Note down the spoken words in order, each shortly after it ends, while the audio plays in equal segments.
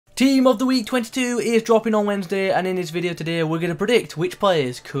Team of the Week 22 is dropping on Wednesday, and in this video today we're going to predict which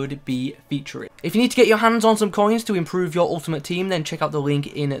players could be featuring. If you need to get your hands on some coins to improve your ultimate team, then check out the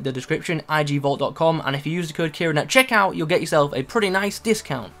link in the description, igvault.com, and if you use the code Kieron at checkout, you'll get yourself a pretty nice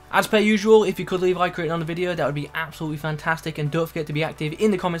discount. As per usual, if you could leave a like rating on the video, that would be absolutely fantastic, and don't forget to be active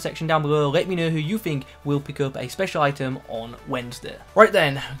in the comment section down below. Let me know who you think will pick up a special item on Wednesday. Right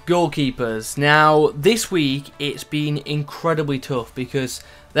then, goalkeepers. Now, this week it's been incredibly tough because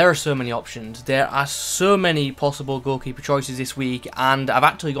there are so many options. There are so many possible goalkeeper choices this week, and I've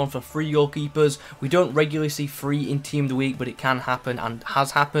actually gone for 3 goalkeepers. We don't regularly see 3 in Team of the Week, but it can happen and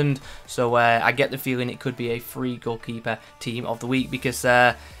has happened. So I get the feeling it could be a 3 goalkeeper Team of the Week because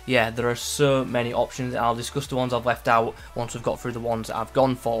yeah, there are so many options, and I'll discuss the ones I've left out once we've got through the ones that I've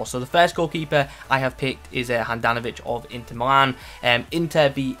gone for. So the first goalkeeper I have picked is Handanovic of Inter Milan. Inter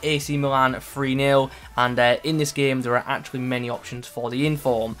beat AC Milan 3-0, and in this game there are actually many options for the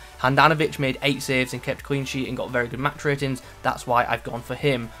inform. Handanovic made 8 saves and kept a clean sheet and got very good match ratings. That's why I've gone for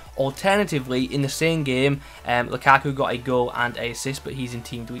him. Alternatively, in the same game, Lukaku got a goal and an assist, but he's in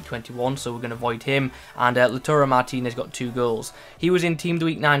Team of the Week 21, so we're going to avoid him. And Lautaro Martinez got 2 goals. He was in Team of the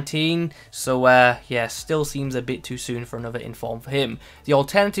Week 19, so yeah, still seems a bit too soon for another inform for him. The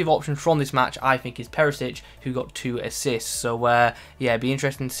alternative option from this match, I think, is Perisic, who got 2 assists. So yeah, it'd be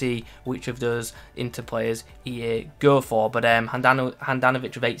interesting to see which of those Inter players EA go for. But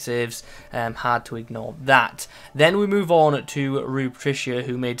Handanovic with 8 saves, hard to ignore that. Then we move on to Rui Patricio,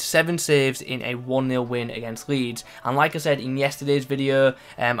 who made 7 saves in a 1-0 win against Leeds. And like I said in yesterday's video,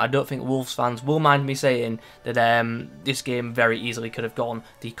 I don't think Wolves fans will mind me saying that this game very easily could have gone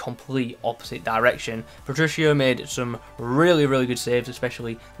the complete opposite direction. Patricio made some really good saves,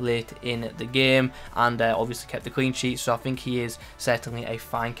 especially late in the game, and obviously kept the clean sheet, so I think he is certainly a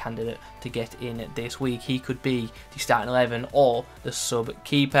fine candidate to get in this week. He could be the starting 11 or the sub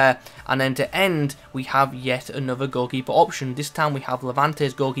keeper. And then to end, we have yet another goalkeeper option. This time we have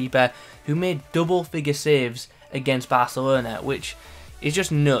Levante's goalkeeper, who made double-figure saves against Barcelona, which is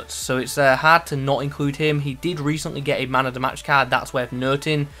just nuts. So it's hard to not include him. He did recently get a man of the match card, that's worth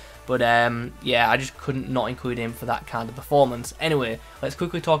noting. But yeah, I just couldn't not include him for that kind of performance. Anyway, let's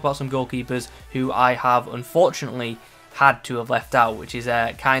quickly talk about some goalkeepers who I have unfortunately had to have left out, which is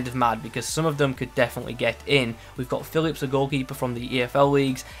kind of mad because some of them could definitely get in. We've got Phillips, a goalkeeper from the EFL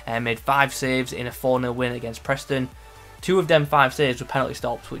leagues, made 5 saves in a 4-0 win against Preston. 2 of them 5 saves were penalty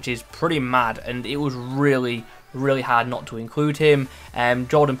stops, which is pretty mad, and it was really hard not to include him.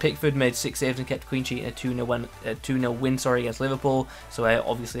 Jordan Pickford made 6 saves and kept a clean sheet in a 2-0 win against Liverpool, so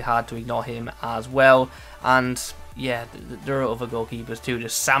obviously hard to ignore him as well. And yeah, there are other goalkeepers too.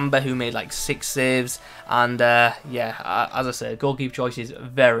 There's Samba, who made like 6 saves, and yeah, as I said, goalkeeper choices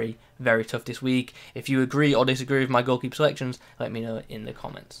very tough this week. If you agree or disagree with my goalkeeper selections, let me know in the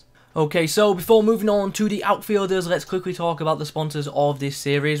comments. Okay, so before moving on to the outfielders, let's quickly talk about the sponsors of this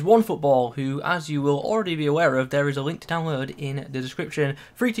series, OneFootball, who, as you will already be aware of, there is a link to download in the description.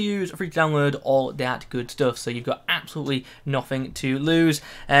 Free to use, free to download, all that good stuff, so you've got absolutely nothing to lose.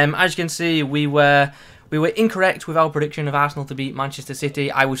 As you can see, we were incorrect with our prediction of Arsenal to beat Manchester City.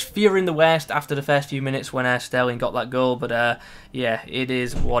 I was fearing the worst after the first few minutes when Sterling got that goal, but yeah, it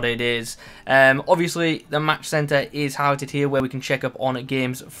is what it is. Obviously, the match centre is highlighted here where we can check up on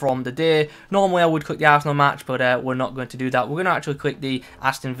games from the day. Normally, I would click the Arsenal match, but we're not going to do that. We're going to actually click the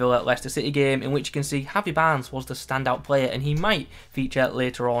Aston Villa-Leicester City game, in which you can see Harvey Barnes was the standout player, and he might feature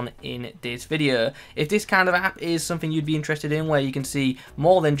later on in this video. If this kind of app is something you'd be interested in, where you can see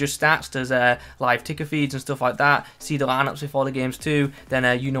more than just stats, there's live ticker feeds and stuff like that, see the lineups before the games too,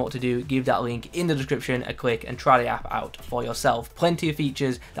 then you know what to do. Give that link in the description a click and try the app out for yourself. Plenty of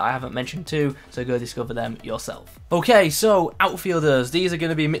features that I haven't mentioned too, so go discover them yourself. Okay, so outfielders, these are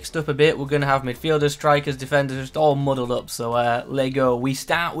going to be mixed up a bit. We're going to have midfielders, strikers, defenders, just all muddled up, so let go. We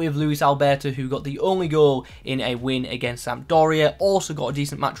start with Luis Alberto, who got the only goal in a win against Sampdoria, also got a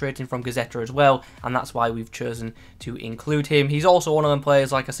decent match rating from Gazzetta as well, and that's why we've chosen to include him. He's also one of them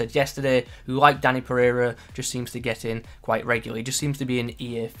players, like I said yesterday, who, like Danny Pereira, just seems to get in quite regularly, just seems to be an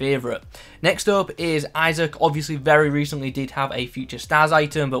EA favourite. Next up is Isaac. Obviously very recently did have a Future Stars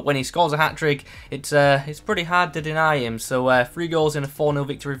item, but when he scores a hat-trick, it's pretty hard to deny him. So 3 goals in a 4-0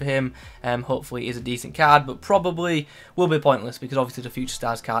 victory for him, hopefully is a decent card, but probably will be pointless because obviously the Future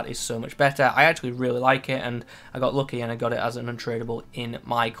Stars card is so much better. I actually really like it, and I got lucky and I got it as an untradeable in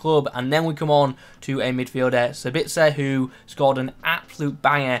my club. And then we come on to a midfielder, Sabitzer, who scored an absolute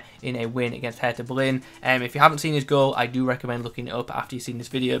banger in a win against Hertha Berlin. in. If you haven't seen his goal, I do recommend looking it up after you've seen this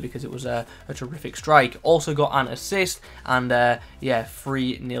video because it was a terrific strike. Also got an assist and yeah,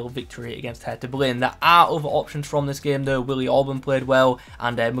 3-0 victory against Hertha Berlin. There are other options from this game though. Willie Orban played well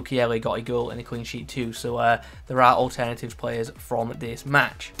and Mukiele got a goal and a clean sheet too. So there are alternatives players from this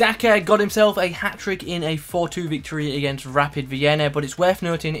match. Daka got himself a hat-trick in a 4-2 victory against Rapid Vienna, but it's worth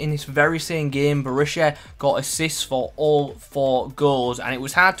noting in this very same game, Borussia got assists for all 4 goals, and it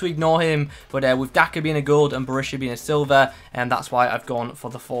was hard to ignore him, but with Daka being a gold and Borussia being a silver, and that's why I've gone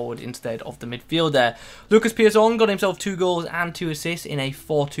for the forward instead of the midfielder. Lucas Piazon got himself 2 goals and 2 assists in a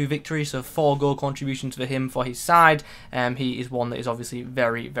 4-2 victory, so 4 goal contributions for him for his side. He is one that is obviously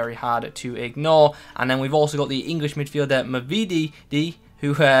very, very hard to ignore. And then we've also got the English midfielder Mavidi,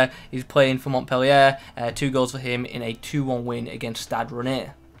 who is playing for Montpellier. 2 goals for him in a 2-1 win against Stade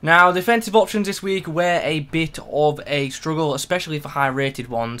Rennais. Now, defensive options this week were a bit of a struggle, especially for high-rated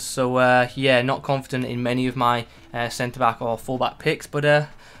ones. So, yeah, not confident in many of my centre-back or full-back picks, but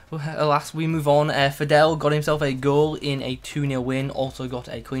alas, we move on. Fidel got himself a goal in a 2-0 win, also got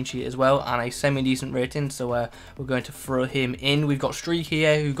a clean sheet as well, and a semi-decent rating, so we're going to throw him in. We've got Streak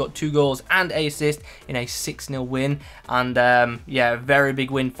here, who got 2 goals and a assist in a 6-0 win, and yeah, a very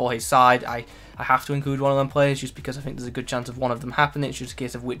big win for his side. I have to include one of them players just because I think there's a good chance of one of them happening. It's just a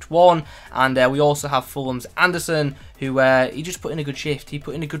case of which one. And we also have Fulham's Anderson, who he just put in a good shift. He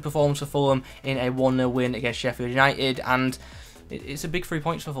put in a good performance for Fulham in a 1-0 win against Sheffield United, and it's a big 3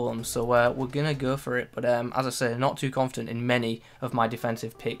 points for Fulham, so we're going to go for it. But as I said, not too confident in many of my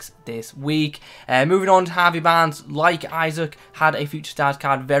defensive picks this week. Moving on to Harvey Barnes, like Isaac, had a Future Stars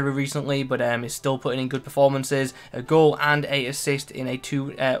card very recently, but is still putting in good performances. A goal and a assist in a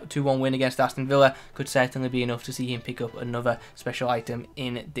 2-1 win against Aston Villa could certainly be enough to see him pick up another special item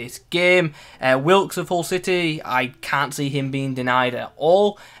in this game. Wilkes of Hull City, I can't see him being denied at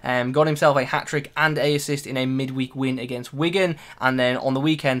all. Got himself a hat-trick and a assist in a midweek win against Wigan, and then on the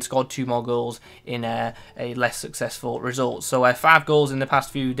weekend scored 2 more goals in a less successful result. So 5 goals in the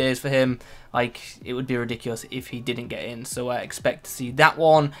past few days for him. Like, it would be ridiculous if he didn't get in, so I expect to see that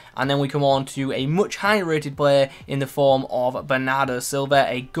one. And then we come on to a much higher rated player in the form of Bernardo Silva,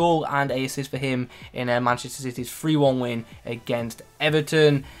 a goal and a assist for him in Manchester City's 3-1 win against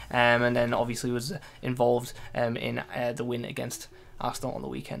Everton, and then obviously was involved in the win against Arsenal on the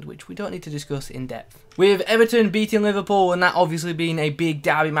weekend, which we don't need to discuss in depth. With Everton beating Liverpool, and that obviously being a big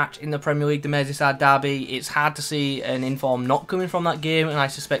derby match in the Premier League, the Merseyside derby, it's hard to see an inform not coming from that game, and I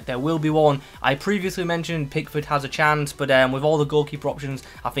suspect there will be one. I previously mentioned Pickford has a chance, but with all the goalkeeper options,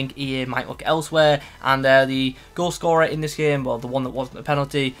 I think EA might look elsewhere, and the goal scorer in this game, well, the one that wasn't a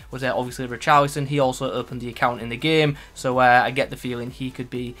penalty, was obviously Richarlison. He also opened the account in the game, so I get the feeling he could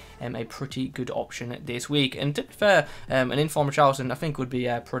be a pretty good option this week. And to be fair, an inform Richarlison I think would be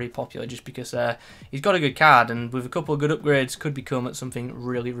pretty popular, just because he's got a good card, and with a couple of good upgrades could become something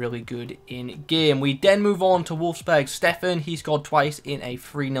really, really good in game. We then move on to Wolfsburg. Stefan, he scored twice in a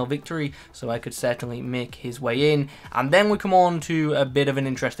 3-0 victory, so I could certainly make his way in. And then we come on to a bit of an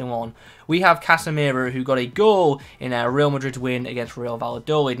interesting one. We have Casemiro, who got a goal in Real Madrid's win against Real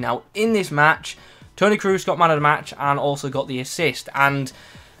Valladolid. Now, in this match, Toni Kroos got man of the match and also got the assist, and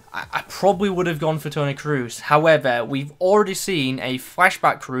I probably would have gone for Toni Kroos. However, we've already seen a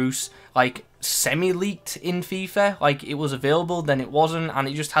Flashback Kroos, like, semi-leaked in FIFA. Like, it was available, then it wasn't, and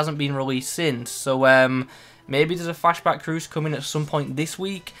it just hasn't been released since. So, maybe there's a Flashback Kroos coming at some point this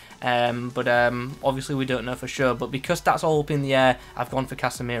week. But obviously we don't know for sure, but because that's all up in the air, I've gone for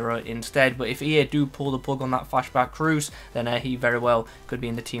Casemiro instead. But if EA do pull the plug on that Flashback Kroos, then he very well could be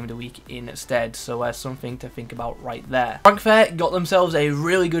in the team of the week instead, so something to think about right there. Frankfurt got themselves a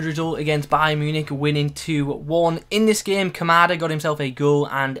really good result against Bayern Munich, winning 2-1. In this game, Kamada got himself a goal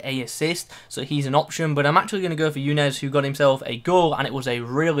and a assist, so he's an option, but I'm actually going to go for Younes, who got himself a goal, and it was a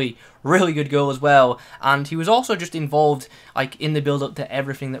really, really good goal as well. And he was also just involved, like, in the build-up to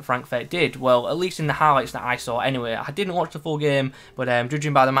everything that Frankfurt did. Well, at least in the highlights that I saw anyway. I didn't watch the full game, but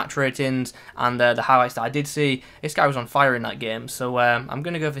judging by the match ratings and the highlights that I did see, this guy was on fire in that game. So I'm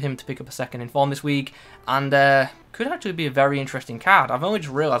going to go for him to pick up a second in form this week, and could actually be a very interesting card. I've only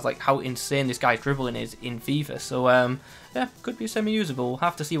just realised like how insane this guy's dribbling is in FIFA, so yeah, could be semi-usable. We'll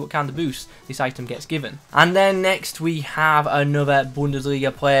have to see what kind of boost this item gets given. And then next we have another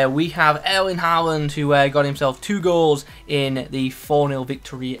Bundesliga player. We have Erling Haaland, who got himself 2 goals in the 4-0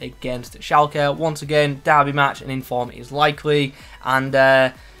 victory against Schalke. Once again, derby match and inform is likely, and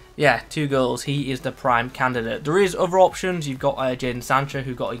yeah, 2 goals. He is the prime candidate. There is other options. You've got Jadon Sancho,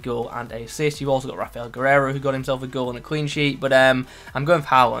 who got a goal and a assist. You've also got Rafael Guerreiro, who got himself a goal and a clean sheet. But I'm going for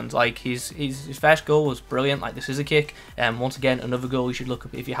Haaland. Like, his first goal was brilliant. Like, the scissor kick. Once again, another goal you should look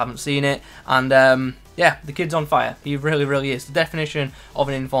up if you haven't seen it. And yeah, the kid's on fire. He really, really is. The definition of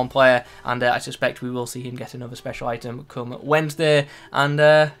an informed player, and I suspect we will see him get another special item come Wednesday. And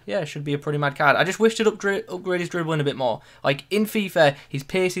yeah, it should be a pretty mad card. I just wish to upgrade his dribbling a bit more. Like, in FIFA, his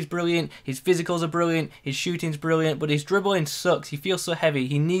pace is brilliant, his physicals are brilliant, his shooting's brilliant, but his dribbling sucks. He feels so heavy.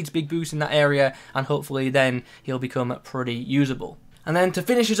 He needs big boosts in that area, and hopefully then he'll become pretty usable. And then to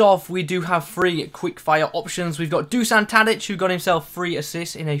finish us off, we do have 3 quick-fire options. We've got Dusan Tadic, who got himself 3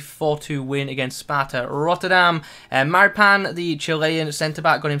 assists in a 4-2 win against Sparta Rotterdam. Maripan, the Chilean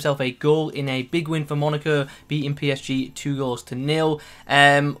centre-back, got himself a goal in a big win for Monaco, beating PSG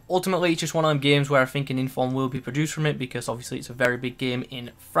 2-0. Ultimately, it's just one of them games where I think an inform will be produced from it, because obviously it's a very big game in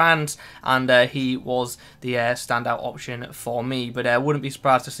France, and he was the standout option for me. But I wouldn't be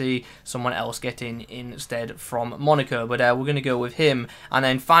surprised to see someone else get in instead from Monaco. But we're going to go with him. And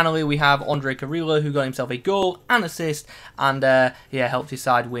then finally we have Andre Carrillo, who got himself a goal and assist, and yeah, helped his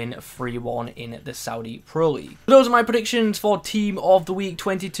side win 3-1 in the Saudi Pro League. Those are my predictions for Team of the Week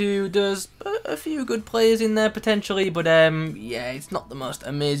 22. There's a few good players in there potentially, but yeah, it's not the most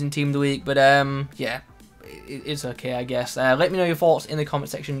amazing Team of the Week, but yeah, it's okay, I guess. Let me know your thoughts in the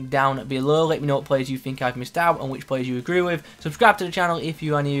comment section down below. Let me know what players you think I've missed out and which players you agree with. Subscribe to the channel if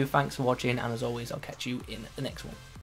you are new. Thanks for watching, and as always, I'll catch you in the next one.